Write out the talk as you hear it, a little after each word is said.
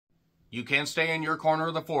You can't stay in your corner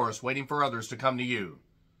of the forest waiting for others to come to you.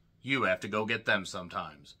 You have to go get them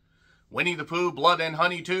sometimes. Winnie-the-Pooh, Blood and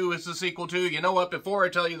Honey 2 is the sequel to. You know what? Before I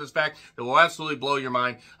tell you this fact that will absolutely blow your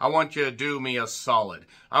mind, I want you to do me a solid.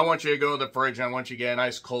 I want you to go to the fridge and I want you to get a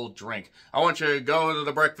nice cold drink. I want you to go to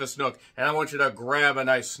the breakfast nook and I want you to grab a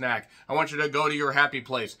nice snack. I want you to go to your happy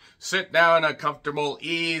place, sit down in a comfortable,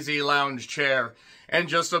 easy lounge chair, and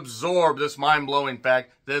just absorb this mind-blowing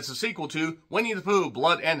fact that it's a sequel to Winnie-the-Pooh,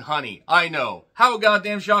 Blood and Honey. I know. How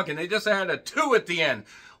goddamn shocking. They just added a 2 at the end.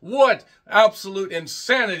 What absolute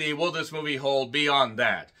insanity will this movie hold beyond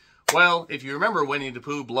that? Well, if you remember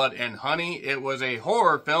Winnie-the-Pooh, Blood and Honey, it was a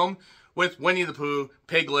horror film with Winnie-the-Pooh,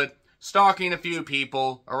 Piglet, stalking a few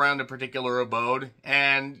people around a particular abode.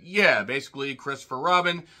 And yeah, basically Christopher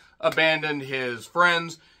Robin abandoned his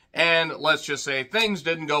friends. And let's just say things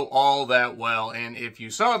didn't go all that well. And if you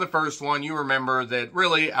saw the first one, you remember that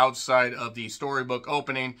really outside of the storybook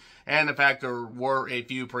opening and the fact there were a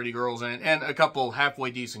few pretty girls in it and a couple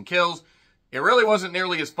halfway decent kills, it really wasn't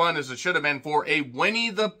nearly as fun as it should have been for a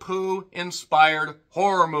Winnie-the-Pooh inspired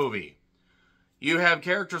horror movie. You have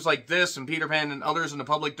characters like this and Peter Pan and others in the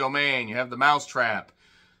public domain. You have the Mousetrap,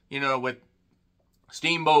 with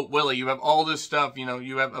Steamboat Willie. You have all this stuff,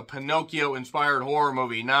 you have a Pinocchio-inspired horror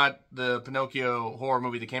movie, not the Pinocchio horror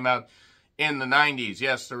movie that came out in the 90s.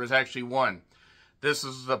 Yes, there was actually one. This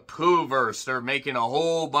is the Pooh-verse. They're making a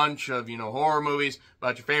whole bunch of, horror movies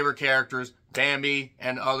about your favorite characters, Bambi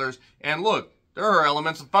and others. And look, there are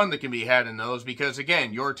elements of fun that can be had in those because,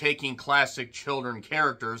 again, you're taking classic children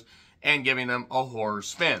characters and giving them a horror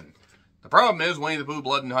spin. The problem is Winnie-the-Pooh,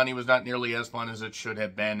 Blood and Honey was not nearly as fun as it should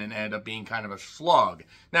have been and ended up being kind of a slog.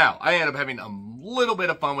 Now, I ended up having a little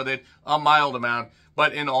bit of fun with it, a mild amount,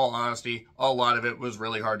 but in all honesty, a lot of it was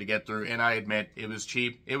really hard to get through, and I admit it was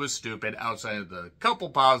cheap, it was stupid. Outside of the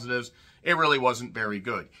couple positives, it really wasn't very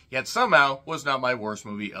good. Yet somehow was not my worst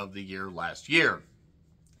movie of the year last year.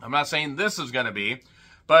 I'm not saying this is going to be,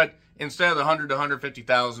 but instead of the $100,000 to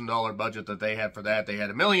 $150,000 budget that they had for that, they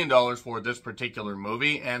had $1 million for this particular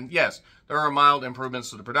movie. And yes, there are mild improvements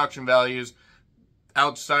to the production values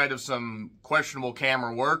outside of some questionable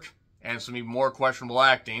camera work and some even more questionable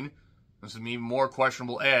acting and some even more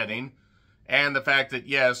questionable editing. And the fact that,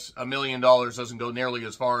 yes, $1 million doesn't go nearly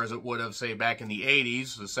as far as it would have, say, back in the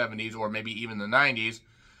 80s, the 70s, or maybe even the 90s.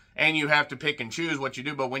 And you have to pick and choose what you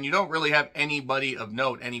do. But when you don't really have anybody of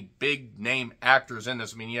note, any big-name actors in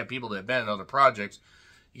this, you have people that have been in other projects,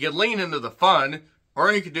 you could lean into the fun,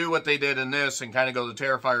 or you could do what they did in this and kind of go the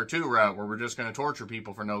Terrifier 2 route, where we're just going to torture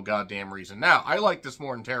people for no goddamn reason. Now, I like this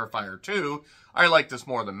more than Terrifier 2. I like this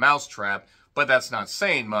more than Mousetrap, but that's not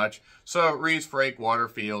saying much. So, Reese Frake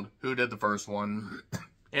Waterfield, who did the first one,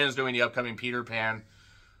 and is doing the upcoming Peter Pan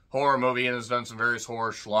horror movie and has done some various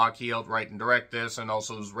horror schlock. He helped write and direct this and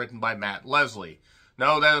also was written by Matt Leslie.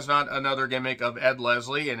 No, that is not another gimmick of Ed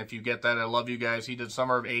Leslie, and if you get that, I love you guys. He did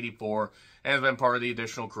Summer of '84 and has been part of the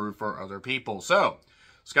additional crew for other people. So,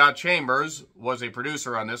 Scott Chambers was a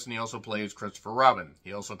producer on this, and he also plays Christopher Robin.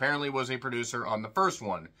 He also apparently was a producer on the first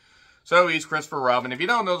one. So, he's Christopher Robin. If you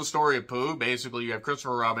don't know the story of Pooh, basically you have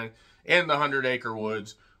Christopher Robin in the 100-acre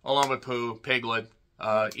woods, along with Pooh, Piglet,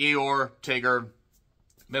 Eeyore, Tigger,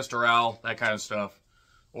 Mr. Owl, that kind of stuff.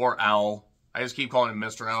 Or Owl. I just keep calling him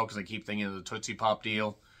Mr. Owl because I keep thinking of the Tootsie Pop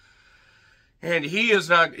deal. And he's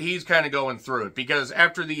kind of going through it. Because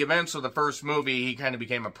after the events of the first movie, he kind of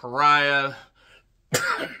became a pariah.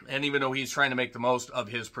 And even though he's trying to make the most of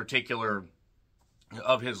his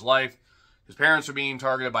life, his parents are being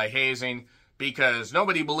targeted by hazing. Because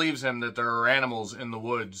nobody believes him that there are animals in the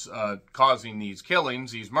woods causing these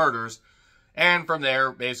killings, these murders. And from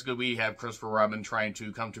there, basically, we have Christopher Robin trying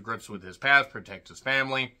to come to grips with his past, protect his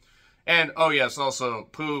family. And, oh yes, also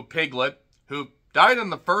Pooh Piglet, who died in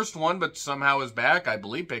the first one, but somehow is back. I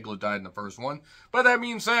believe Piglet died in the first one. But that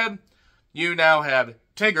being said, you now have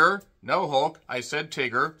Tigger, no Hulk, I said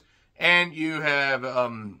Tigger. And you have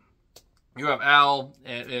Al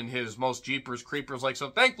and his most Jeepers Creepers like so.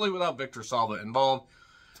 Thankfully, without Victor Salva involved.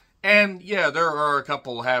 And, yeah, there are a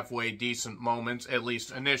couple halfway decent moments, at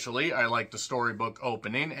least initially. I like the storybook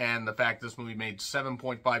opening, and the fact this movie made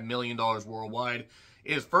 $7.5 million worldwide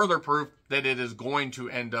is further proof that it is going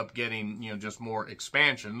to end up getting, just more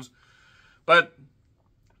expansions. But,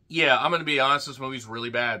 yeah, I'm going to be honest, this movie's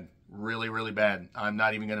really bad. Really, really bad. I'm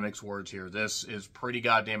not even going to mix words here. This is pretty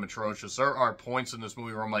goddamn atrocious. There are points in this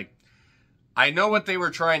movie where I'm like, I know what they were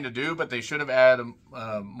trying to do, but they should have added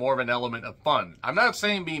more of an element of fun. I'm not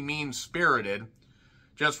saying be mean-spirited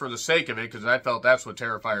just for the sake of it, because I felt that's what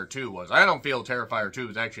Terrifier 2 was. I don't feel Terrifier 2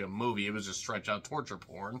 was actually a movie. It was just stretch-out torture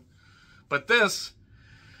porn. But this,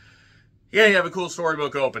 Yeah, you have a cool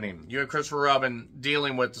storybook opening. You have Christopher Robin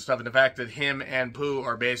dealing with the stuff, and the fact that him and Pooh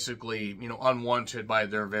are basically, unwanted by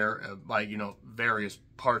their various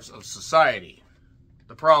parts of society.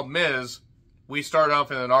 The problem is, we start off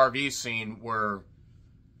in an RV scene where,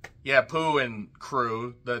 Pooh and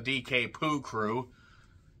crew, the DK Pooh crew,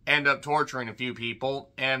 end up torturing a few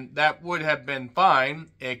people, and that would have been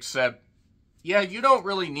fine, except, you don't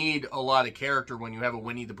really need a lot of character when you have a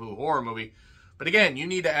Winnie-the-Pooh horror movie. But again, you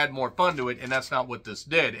need to add more fun to it, and that's not what this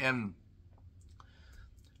did. And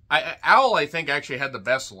Owl, I think, actually had the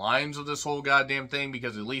best lines of this whole goddamn thing,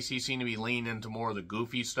 because at least he seemed to be leaning into more of the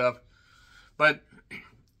goofy stuff. But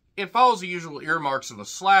it follows the usual earmarks of a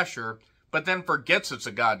slasher, but then forgets it's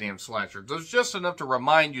a goddamn slasher. There's just enough to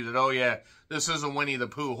remind you that, oh yeah, this is a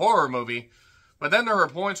Winnie-the-Pooh horror movie. But then there are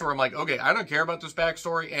points where I'm like, okay, I don't care about this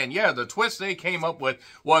backstory. And yeah, the twist they came up with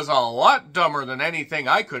was a lot dumber than anything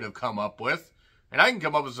I could have come up with. And I can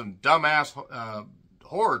come up with some dumbass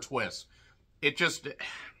horror twists.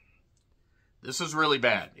 This is really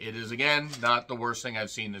bad. It is, again, not the worst thing I've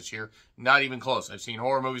seen this year. Not even close. I've seen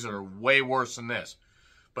horror movies that are way worse than this.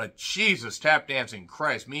 But Jesus, tap dancing,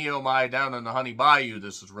 Christ, me oh my, down in the Honey Bayou,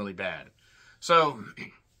 this is really bad. So,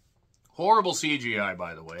 horrible CGI,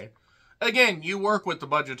 by the way. Again, you work with the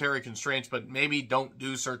budgetary constraints, but maybe don't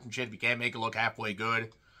do certain shit if you can't make it look halfway good.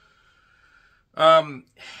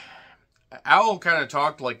 Owl kind of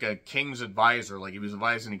talked like a king's advisor, like he was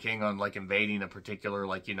advising the king on, like, invading a particular,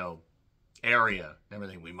 like, area and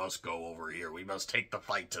everything. We must go over here. We must take the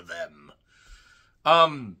fight to them.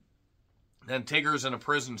 Then Tigger's in a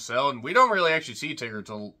prison cell, and we don't really actually see Tigger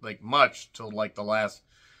till, like, the last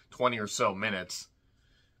 20 or so minutes,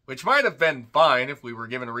 which might have been fine if we were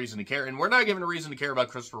given a reason to care, and we're not given a reason to care about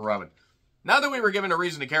Christopher Robin. Not that we were given a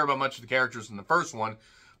reason to care about much of the characters in the first one,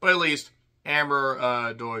 but at least Amber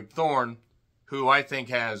Doig Thorne, who I think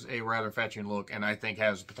has a rather fetching look and I think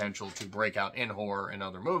has potential to break out in horror and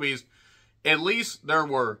other movies. At least there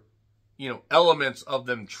were, elements of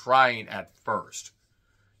them trying at first.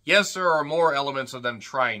 Yes, there are more elements of them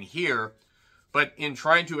trying here, but in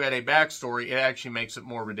trying to add a backstory, it actually makes it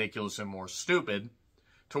more ridiculous and more stupid.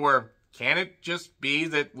 To where, can it just be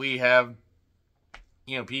that we have,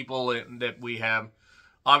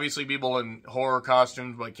 obviously people in horror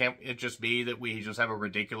costumes, but can't it just be that we just have a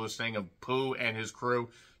ridiculous thing of Pooh and his crew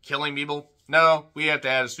killing people? No, we have to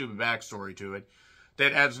add a stupid backstory to it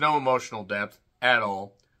that adds no emotional depth at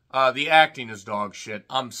all. The acting is dog shit.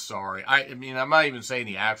 I'm sorry. I mean, I'm not even saying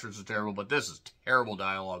the actors are terrible, but this is terrible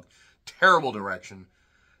dialogue, terrible direction.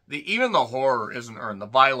 Even the horror isn't earned. The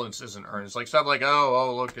violence isn't earned. It's like stuff like,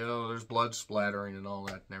 look, there's blood splattering and all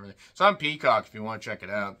that and everything. It's on Peacock if you want to check it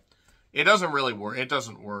out. It doesn't really work. It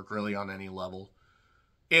doesn't work really on any level.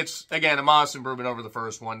 It's, again, a modest improvement over the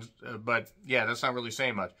first one, but yeah, that's not really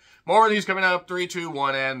saying much. More of these coming up. 3, 2,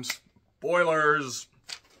 1, and spoilers.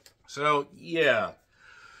 So, yeah.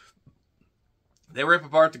 They rip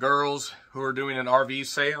apart the girls who are doing an RV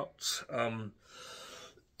seance.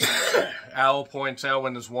 Owl points out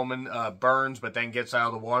when this woman burns but then gets out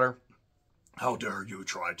of the water. How dare you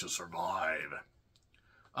try to survive?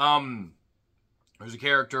 There's a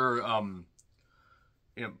character,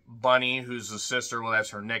 Bunny, who's the sister. Well, that's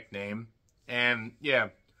her nickname. And, yeah,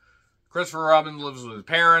 Christopher Robin lives with his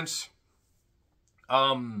parents.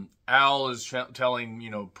 Owl is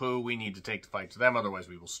telling, Pooh, we need to take the fight to them, otherwise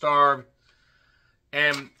we will starve.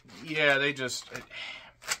 And, yeah, they just...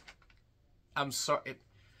 I'm sorry...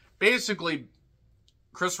 Basically,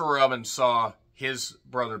 Christopher Robin saw his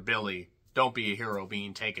brother Billy, Don't Be a Hero,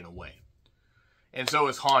 being taken away. And so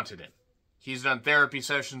it's haunted him. He's done therapy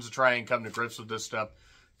sessions to try and come to grips with this stuff.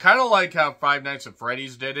 Kind of like how Five Nights at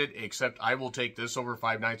Freddy's did it, except I will take this over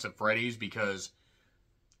Five Nights at Freddy's because,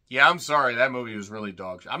 yeah, I'm sorry, that movie was really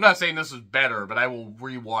dog shit. I'm not saying this is better, but I will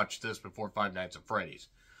rewatch this before Five Nights at Freddy's.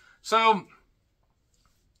 So,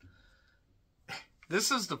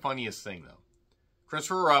 this is the funniest thing, though.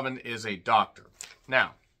 Christopher Robin is a doctor.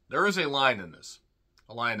 Now, there is a line in this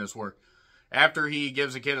where after he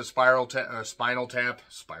gives a kid a spinal tap,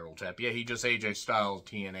 yeah, he just AJ Styles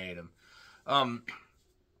TNA'd him.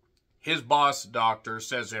 His boss doctor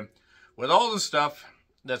says to him, with all the stuff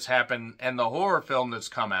that's happened and the horror film that's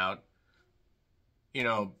come out,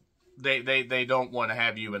 they don't want to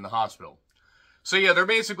have you in the hospital. So yeah, they're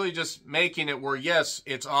basically just making it where, yes,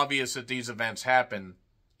 it's obvious that these events happen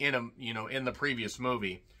in the previous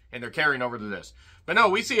movie, and they're carrying over to this. But no,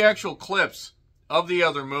 we see actual clips of the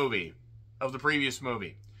other movie, of the previous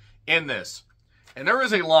movie, in this. And there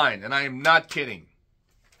is a line, and I am not kidding,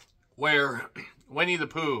 where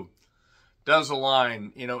Winnie-the-Pooh does a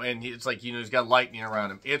line, you know, and it's like, you know, he's got lightning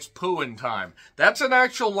around him. It's pooing time. That's an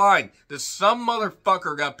actual line that some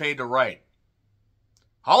motherfucker got paid to write.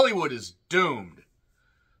 Hollywood is doomed.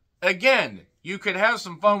 Again, you could have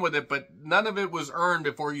some fun with it, but none of it was earned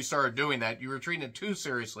before you started doing that. You were treating it too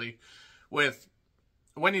seriously with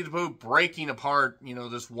Winnie-the-Pooh breaking apart, you know,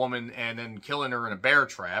 this woman and then killing her in a bear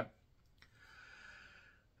trap.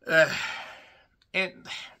 And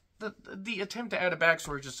the attempt to add a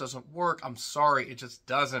backstory just doesn't work. I'm sorry, it just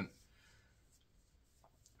doesn't.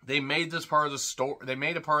 They made this part of the story. They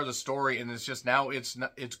made a part of the story, and it's just now it's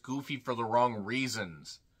goofy for the wrong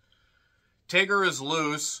reasons. Tigger is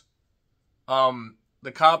loose.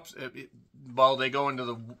 The cops, well, they go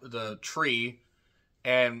into the tree,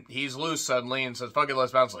 and he's loose suddenly and says, "Fuck it,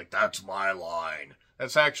 let's bounce." Like, that's my line.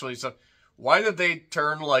 That's actually so. Why did they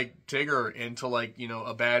turn like Tigger into like, you know,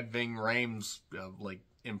 a bad Ving Rhames like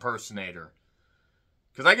impersonator?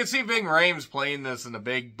 Because I could see Ving Rhames playing this in a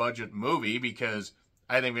big budget movie, because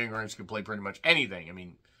I think Ving Rhames could play pretty much anything. I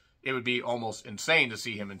mean, it would be almost insane to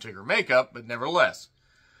see him in Tigger makeup, but nevertheless.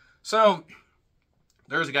 So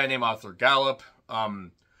there's a guy named Arthur Gallup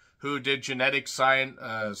who did genetic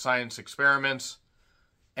science experiments,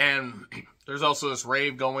 and there's also this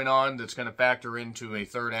rave going on that's going to factor into a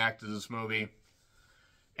third act of this movie.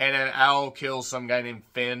 And an owl kills some guy named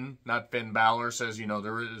Finn, not Finn Balor, says, you know,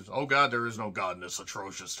 oh God, there is no God in this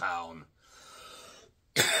atrocious town.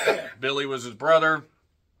 Billy was his brother,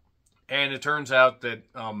 and it turns out that,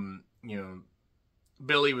 you know,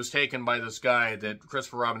 Billy was taken by this guy that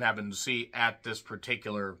Christopher Robin happened to see at this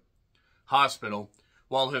particular hospital,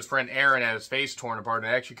 while his friend Aaron had his face torn apart,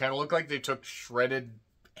 and it actually kind of looked like they took shredded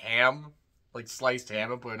ham, like sliced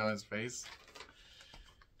ham, and put it on his face.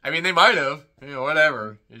 I mean, they might have, you know,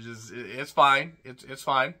 whatever. It's fine. It's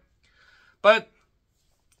fine. But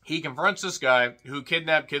he confronts this guy who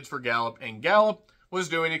kidnapped kids for Gallup, and Gallup was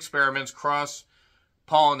doing experiments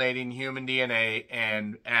cross-pollinating human DNA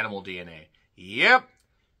and animal DNA. Yep.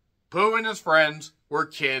 Pooh and his friends were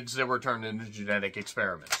kids that were turned into genetic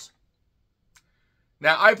experiments.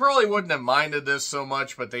 Now, I probably wouldn't have minded this so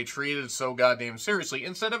much, but they treated it so goddamn seriously,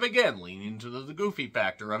 instead of, again, leaning into the goofy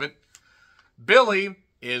factor of it. Billy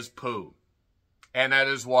is Pooh. And that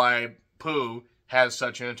is why Pooh has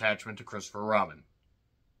such an attachment to Christopher Robin.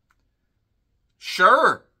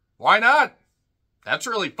 Sure, why not? That's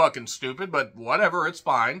really fucking stupid, but whatever, it's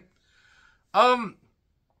fine.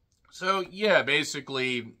 So, yeah,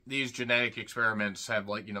 basically, these genetic experiments have,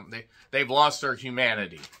 like, you know, they've lost their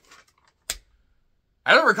humanity.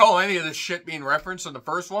 I don't recall any of this shit being referenced in the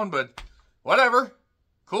first one, but whatever.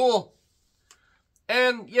 Cool.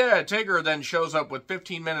 And, yeah, Tigger then shows up with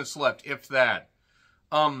 15 minutes left, if that.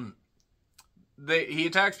 He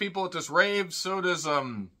attacks people at this rave, so does,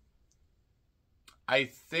 I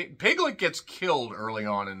think, Piglet gets killed early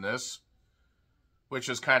on in this, which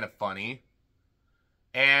is kind of funny.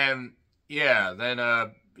 And, yeah, then,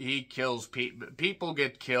 he kills people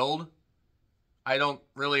get killed. I don't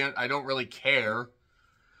really care.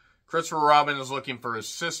 Christopher Robin is looking for his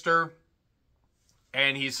sister,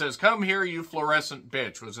 and he says, "Come here, you fluorescent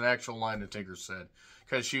bitch," was an actual line that Tigger said,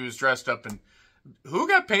 because she was dressed up in... Who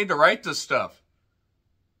got paid to write this stuff?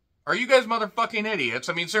 Are you guys motherfucking idiots?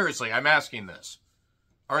 I mean, seriously, I'm asking this.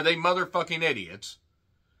 Are they motherfucking idiots?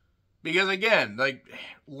 Because, again, like,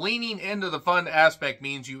 leaning into the fun aspect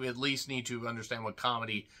means you at least need to understand what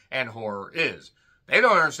comedy and horror is. They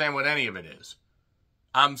don't understand what any of it is.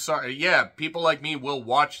 I'm sorry. Yeah, people like me will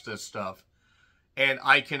watch this stuff, and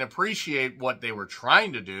I can appreciate what they were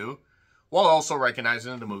trying to do, while also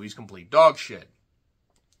recognizing that the movie's complete dog shit.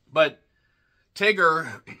 But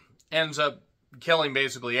Tigger ends up killing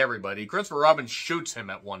basically everybody. Christopher Robin shoots him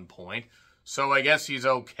at one point, so I guess he's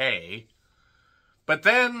okay. But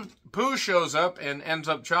then Pooh shows up and ends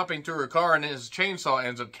up chopping through her car, and his chainsaw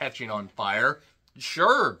ends up catching on fire.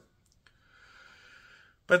 Sure.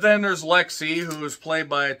 But then there's Lexi, who is played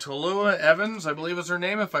by Tallulah Evans, I believe is her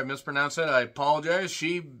name. If I mispronounce it, I apologize.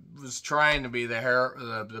 She was trying to be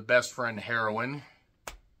the best friend heroine.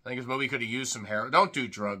 I think this movie could have used some heroin. Don't do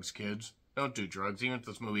drugs, kids. Don't do drugs, even if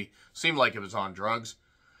this movie seemed like it was on drugs.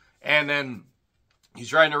 And then he's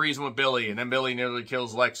trying to reason with Billy, and then Billy nearly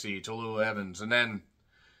kills Lexi, Tallulah Evans. And then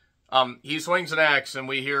he swings an axe, and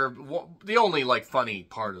we hear the only, like, funny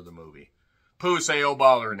part of the movie. Pooh say, "Oh,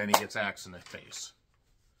 bother," and then he gets axed in the face.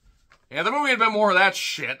 Yeah, if the movie had been more of that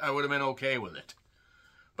shit, I would have been okay with it.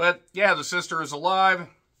 But, yeah, the sister is alive.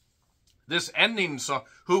 This ending song,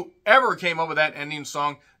 whoever came up with that ending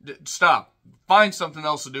song, stop. Find something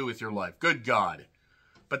else to do with your life. Good God.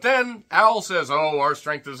 But then Owl says, oh, our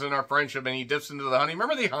strength is in our friendship, and he dips into the honey.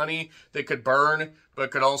 Remember the honey that could burn, but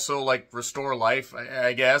could also, like, restore life,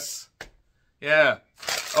 I guess? Yeah.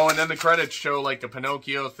 Oh, and then the credits show, like, the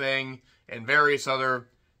Pinocchio thing and various other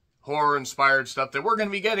horror-inspired stuff that we're going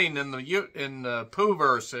to be getting in the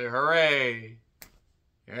Pooh-verse. Hooray.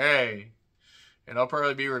 Hey. And I'll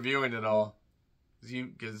probably be reviewing it all.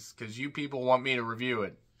 Because you people want me to review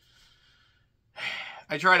it.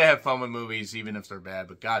 I try to have fun with movies, even if they're bad,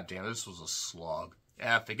 but goddamn, this was a slog.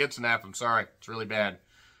 F. It gets an F. I'm sorry. It's really bad.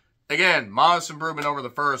 Again, modest improvement over the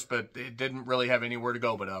first, but it didn't really have anywhere to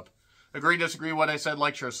go but up. Agree, disagree, what I said,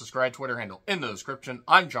 like, share, subscribe, Twitter handle in the description.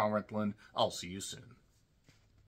 I'm John Rent. I'll see you soon.